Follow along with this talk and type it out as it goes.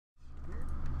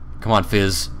Come on,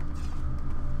 Fizz.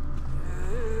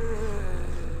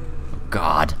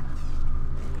 God.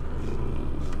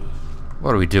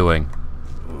 What are we doing?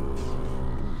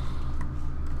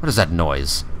 What is that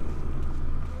noise?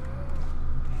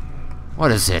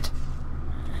 What is it?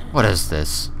 What is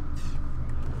this?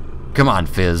 Come on,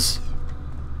 Fizz.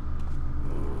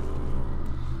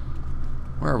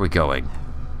 Where are we going?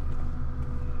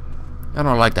 I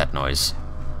don't like that noise.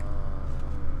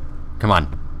 Come on.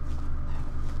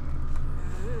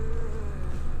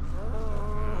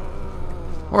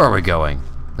 Where are we going?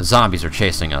 The zombies are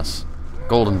chasing us.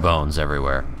 Golden bones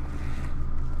everywhere.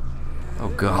 Oh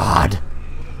God.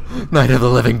 Night of the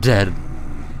Living Dead.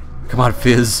 Come on,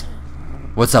 Fizz.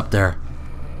 What's up there?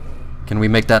 Can we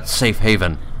make that safe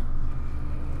haven?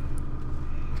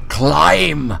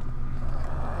 Climb!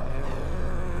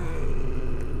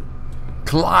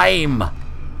 Climb!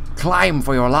 Climb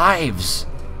for your lives!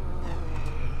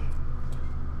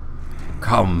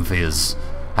 Come, Fizz.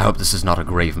 I hope this is not a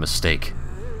grave mistake.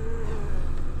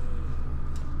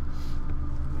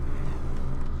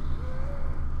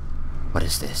 What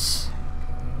is this?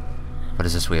 What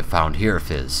is this we have found here,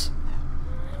 Fizz?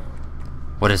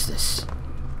 What is this?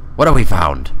 What have we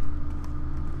found?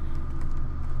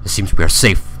 It seems we are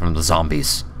safe from the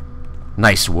zombies.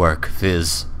 Nice work,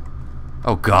 Fizz.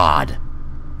 Oh God.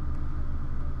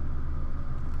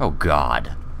 Oh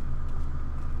God.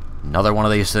 Another one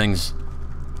of these things?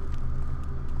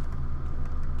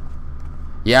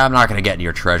 Yeah, I'm not gonna get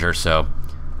your treasure, so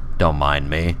don't mind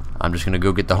me. I'm just gonna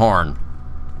go get the horn.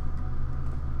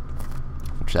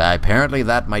 Which, apparently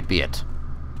that might be it.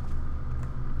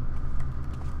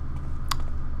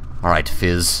 Alright,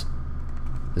 Fizz.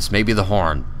 This may be the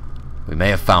horn. We may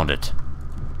have found it.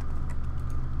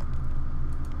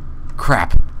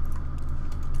 Crap.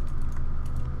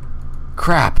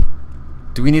 Crap.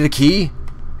 Do we need a key?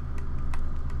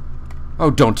 Oh,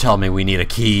 don't tell me we need a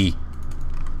key.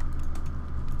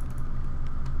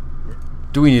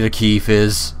 Do we need a key,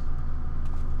 Fizz?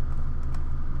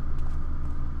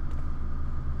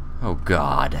 Oh,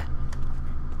 God.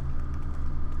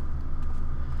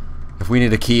 If we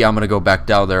need a key, I'm gonna go back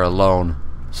down there alone,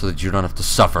 so that you don't have to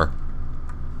suffer.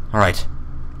 Alright,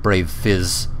 brave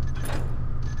Fizz.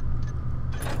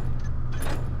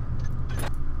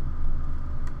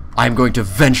 I'm going to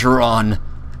venture on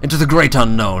into the great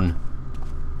unknown.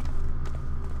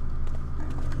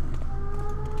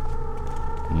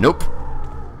 Nope.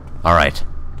 Alright,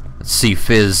 let's see,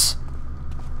 Fizz.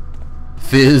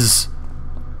 Fizz.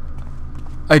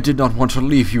 I did not want to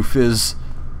leave you, Fizz.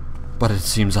 But it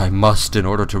seems I must in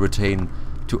order to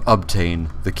obtain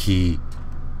the key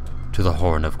to the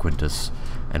Horn of Quintus.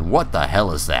 And what the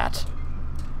hell is that?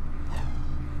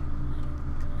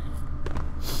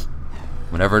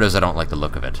 Whatever it is, I don't like the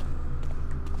look of it.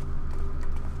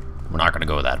 We're not gonna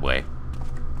go that way.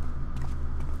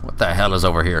 What the hell is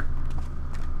over here?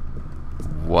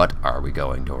 What are we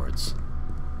going towards?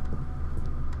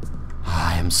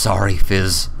 I am sorry,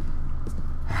 Fizz.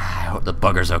 I hope the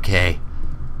bugger's okay.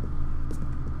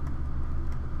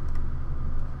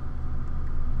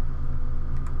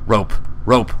 Rope.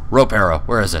 Rope. Rope arrow.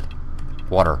 Where is it?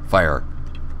 Water. Fire.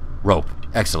 Rope.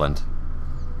 Excellent.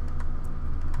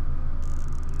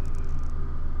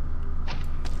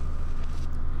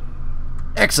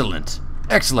 Excellent.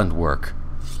 Excellent work.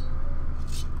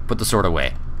 Put the sword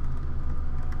away.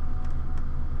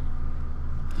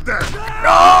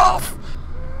 Oh!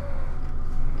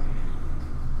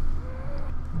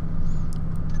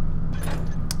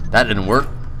 That didn't work.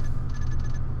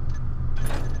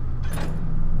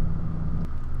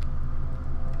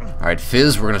 Alright,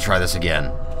 Fizz, we're gonna try this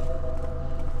again.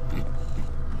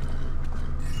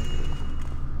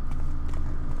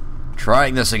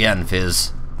 Trying this again,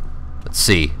 Fizz. Let's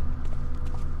see.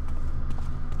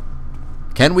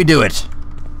 Can we do it?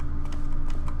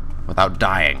 Without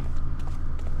dying.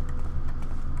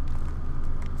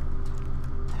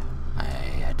 I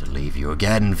had to leave you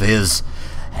again, Fizz.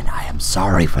 And I am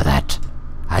sorry for that.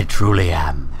 I truly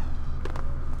am.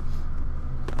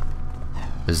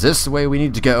 Is this the way we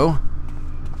need to go?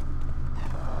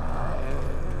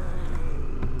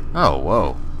 Oh,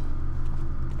 whoa.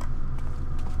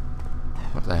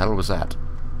 What the hell was that?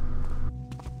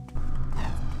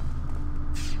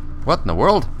 What in the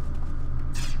world?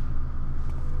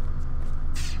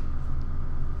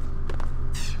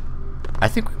 I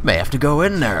think we may have to go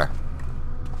in there.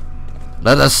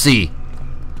 Let us see.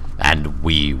 And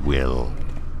we will.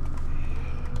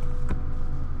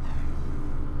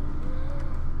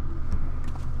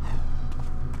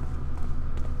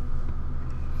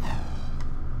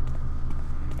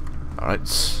 Alright,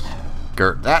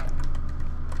 skirt that.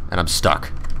 And I'm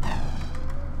stuck.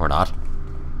 Or not.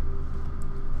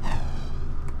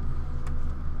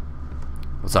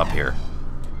 What's up here?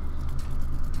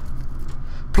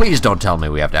 Please don't tell me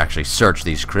we have to actually search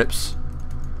these crypts.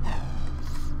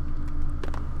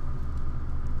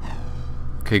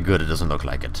 Okay, good. It doesn't look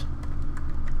like it.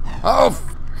 Oh!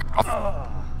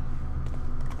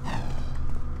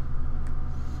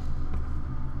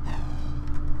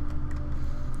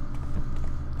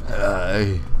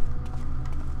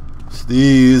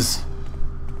 Sneeze.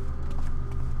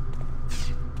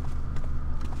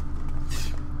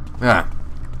 Ah,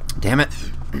 damn it.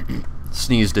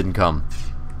 Sneeze didn't come.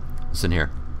 What's in here?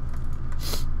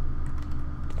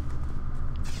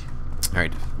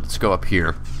 Alright, let's go up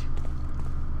here.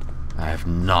 I have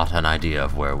not an idea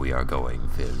of where we are going,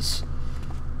 Fizz.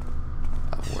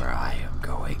 Of where I am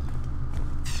going.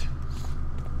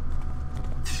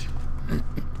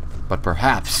 But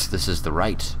perhaps this is the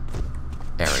right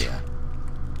area.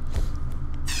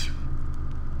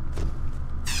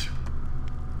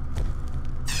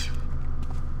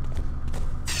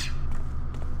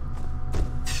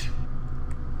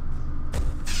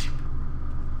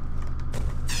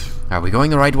 Are we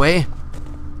going the right way?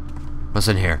 What's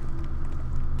in here?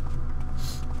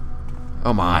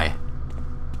 Oh my.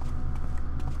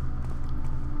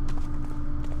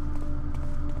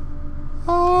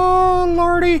 Oh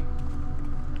lordy.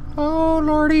 Oh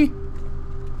lordy.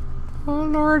 Oh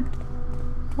lord.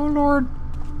 Oh lord.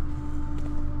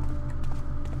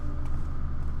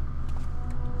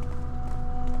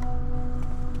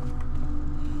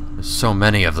 There's so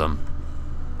many of them.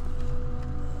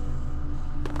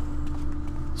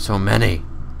 So many.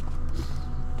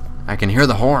 I can hear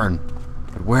the horn,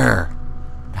 but where?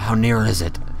 How near is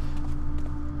it?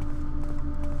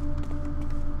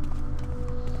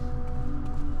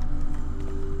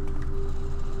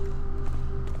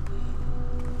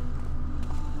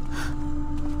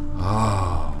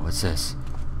 Oh, what's this?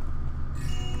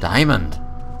 Diamond.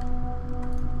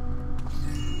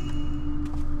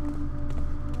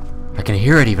 I can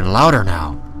hear it even louder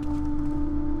now.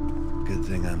 Good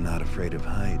thing I'm not afraid of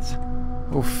heights.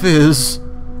 Oh, Fizz.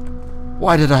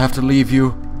 Why did I have to leave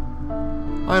you?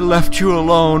 I left you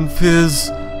alone, Fizz.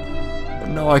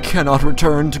 And now I cannot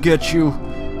return to get you.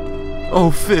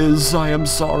 Oh, Fizz, I am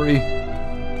sorry.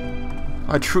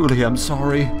 I truly am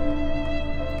sorry.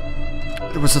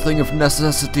 It was a thing of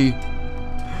necessity.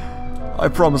 I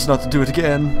promise not to do it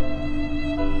again.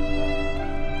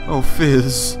 Oh,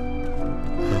 Fizz.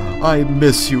 I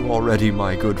miss you already,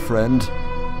 my good friend.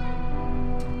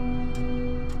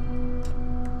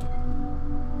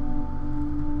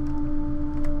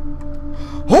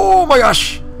 Oh my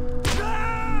gosh!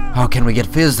 How can we get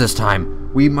Fizz this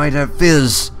time? We might have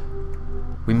Fizz.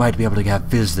 We might be able to have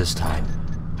Fizz this time.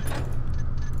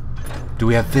 Do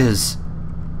we have Fizz?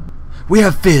 We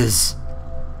have Fizz!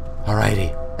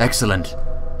 Alrighty, excellent.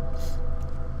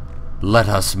 Let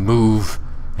us move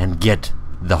and get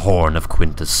the Horn of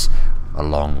Quintus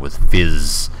along with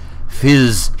Fizz.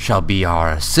 Fizz shall be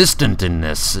our assistant in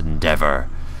this endeavor.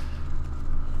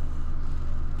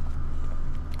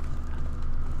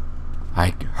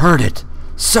 I heard it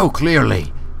so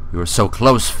clearly. You were so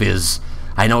close, Fizz.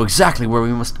 I know exactly where we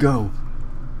must go.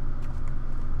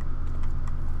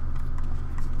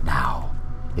 Now,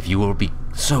 if you will be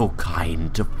so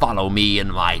kind to follow me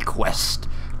in my quest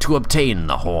to obtain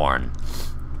the horn.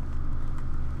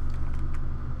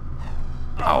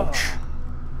 Ouch.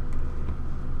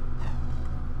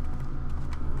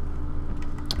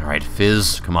 Alright,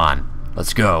 Fizz, come on.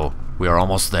 Let's go. We are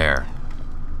almost there.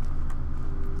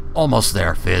 Almost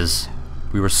there, Fizz.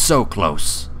 We were so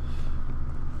close.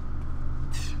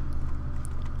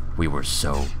 We were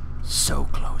so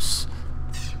close.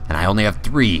 And I only have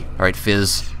 3. Alright,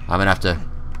 Fizz, I'm gonna have to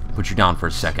put you down for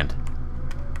a second.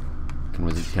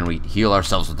 Can we heal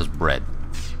ourselves with this bread?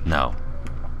 No.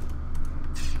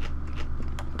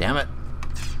 Damn it.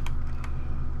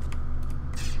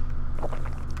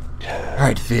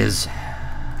 Alright, Fizz.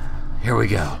 Here we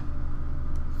go.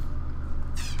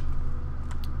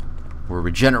 We're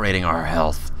regenerating our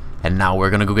health, and now we're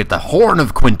gonna go get the Horn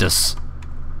of Quintus.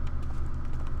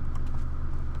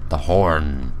 The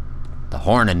horn. The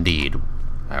horn indeed.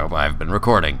 I hope I've been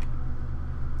recording.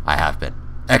 I have been.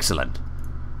 Excellent.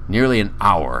 Nearly an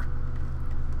hour.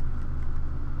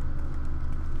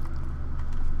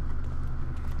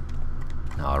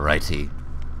 Alrighty.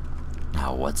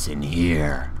 Now what's in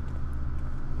here?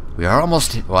 We are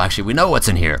almost... Well, actually, we know what's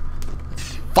in here.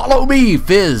 Follow me,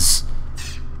 Fizz!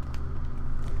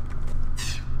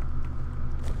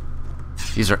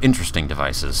 These are interesting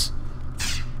devices.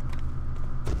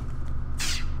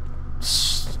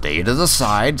 Stay to the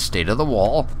side, stay to the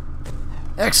wall.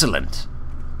 Excellent.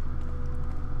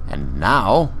 And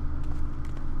now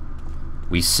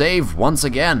we save once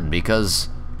again because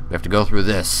we have to go through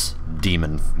this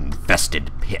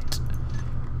demon-infested pit.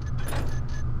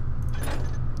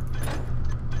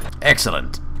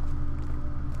 Excellent.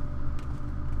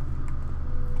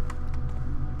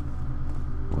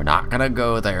 We're not gonna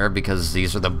go there because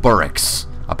these are the Burricks,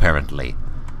 apparently.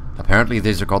 Apparently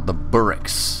these are called the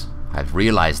Burricks. I've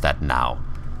realized that now.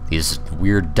 These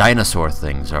weird dinosaur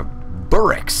things are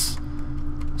Burricks.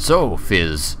 So,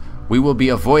 Fizz, we will be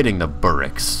avoiding the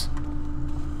Burricks.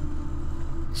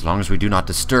 As long as we do not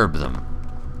disturb them,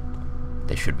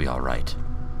 they should be alright.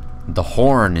 The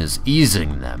horn is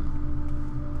easing them.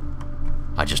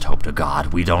 I just hope to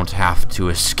God we don't have to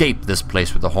escape this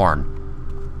place with the horn.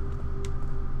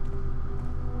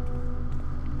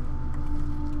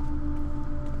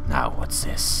 Now, what's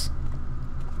this?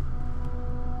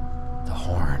 The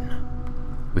horn.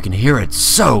 We can hear it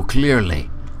so clearly.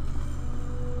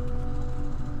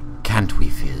 Can't we,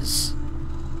 Fizz?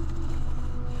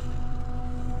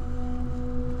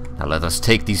 Now let us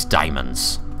take these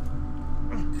diamonds.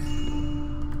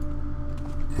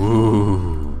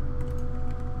 Ooh.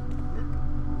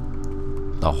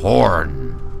 The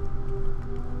horn.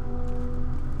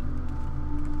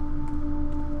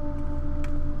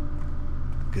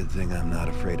 Good thing I'm not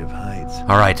afraid of heights.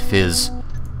 Alright, Fizz.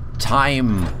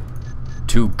 Time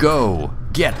to go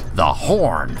get the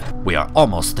horn. We are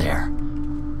almost there.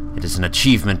 It is an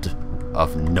achievement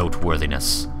of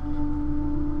noteworthiness.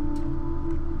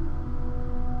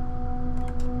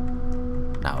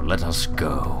 Now let us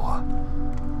go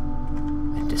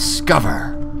and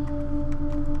discover.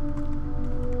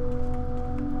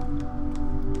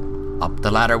 Up the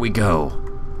ladder we go.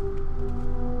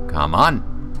 Come on.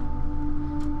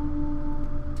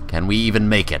 Can we even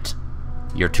make it?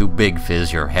 You're too big,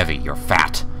 Fizz. You're heavy. You're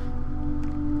fat.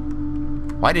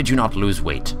 Why did you not lose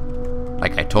weight?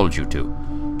 Like I told you to.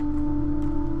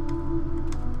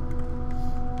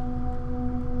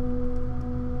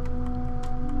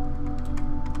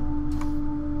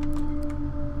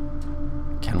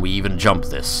 Can we even jump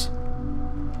this?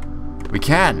 We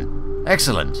can!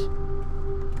 Excellent!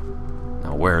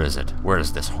 Now where is it? Where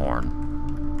is this horn?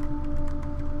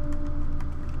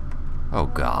 Oh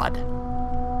God.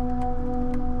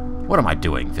 What am I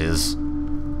doing, Fizz?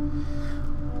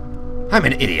 I'm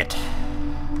an idiot.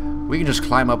 We can just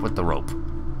climb up with the rope.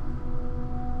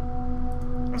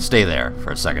 Stay there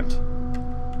for a second.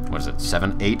 What is it?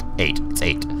 7, 8? 8. It's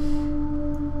 8.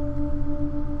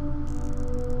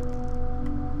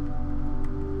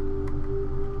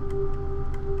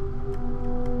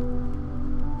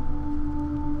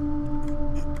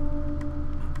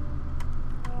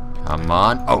 Come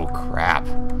on. Oh, crap.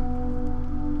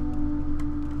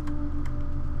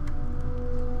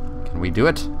 Can we do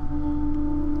it?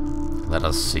 Let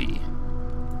us see.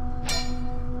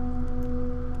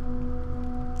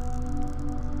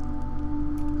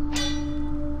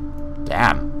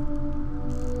 Damn.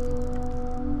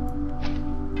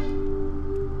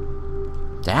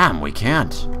 Damn, we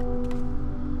can't.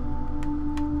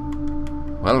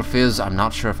 Well, Fizz, I'm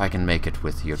not sure if I can make it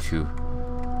with you two.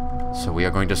 So we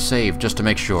are going to save just to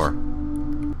make sure.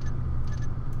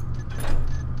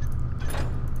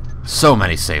 So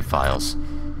many save files.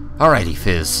 Alrighty,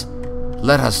 Fizz.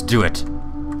 Let us do it.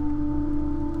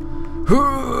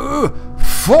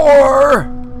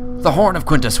 For the Horn of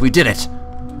Quintus, we did it.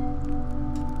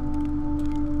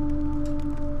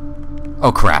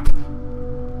 Oh crap.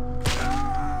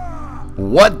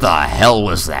 What the hell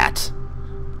was that?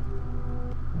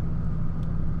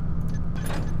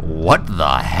 What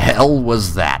the hell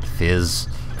was that, Fizz?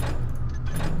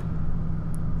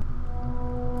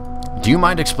 Do you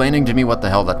mind explaining to me what the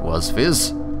hell that was,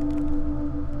 Fizz?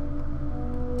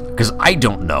 Because I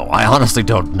don't know. I honestly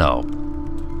don't know.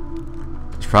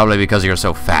 It's probably because you're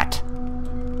so fat.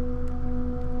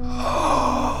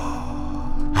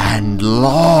 And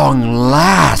long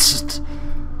last,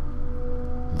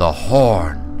 the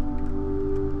horn.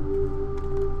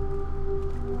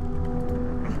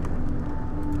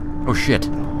 Oh shit. The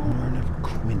Horn of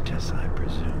Quintus, I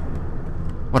presume.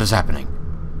 What is happening?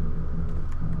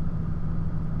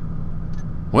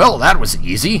 Well, that was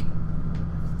easy.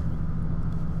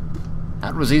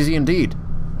 That was easy indeed.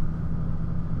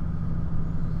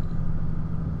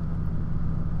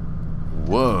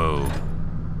 Whoa.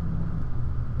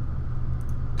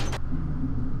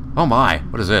 Oh my,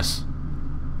 what is this?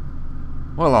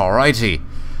 Well, alrighty.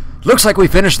 Looks like we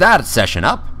finished that session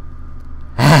up.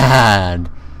 And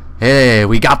hey,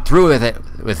 we got through with it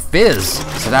with Fizz,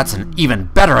 so that's an even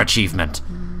better achievement.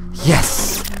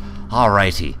 Yes!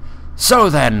 Alrighty.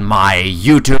 So then, my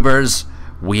YouTubers,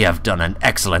 we have done an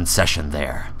excellent session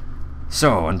there.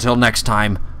 So, until next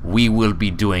time, we will be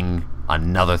doing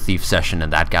another thief session,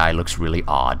 and that guy looks really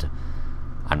odd.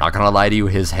 I'm not gonna lie to you,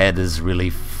 his head is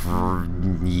really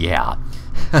yeah.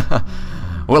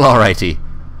 Well, alrighty.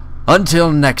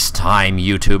 Until next time,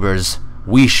 YouTubers,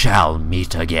 we shall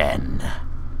meet again.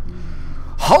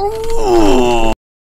 Ho!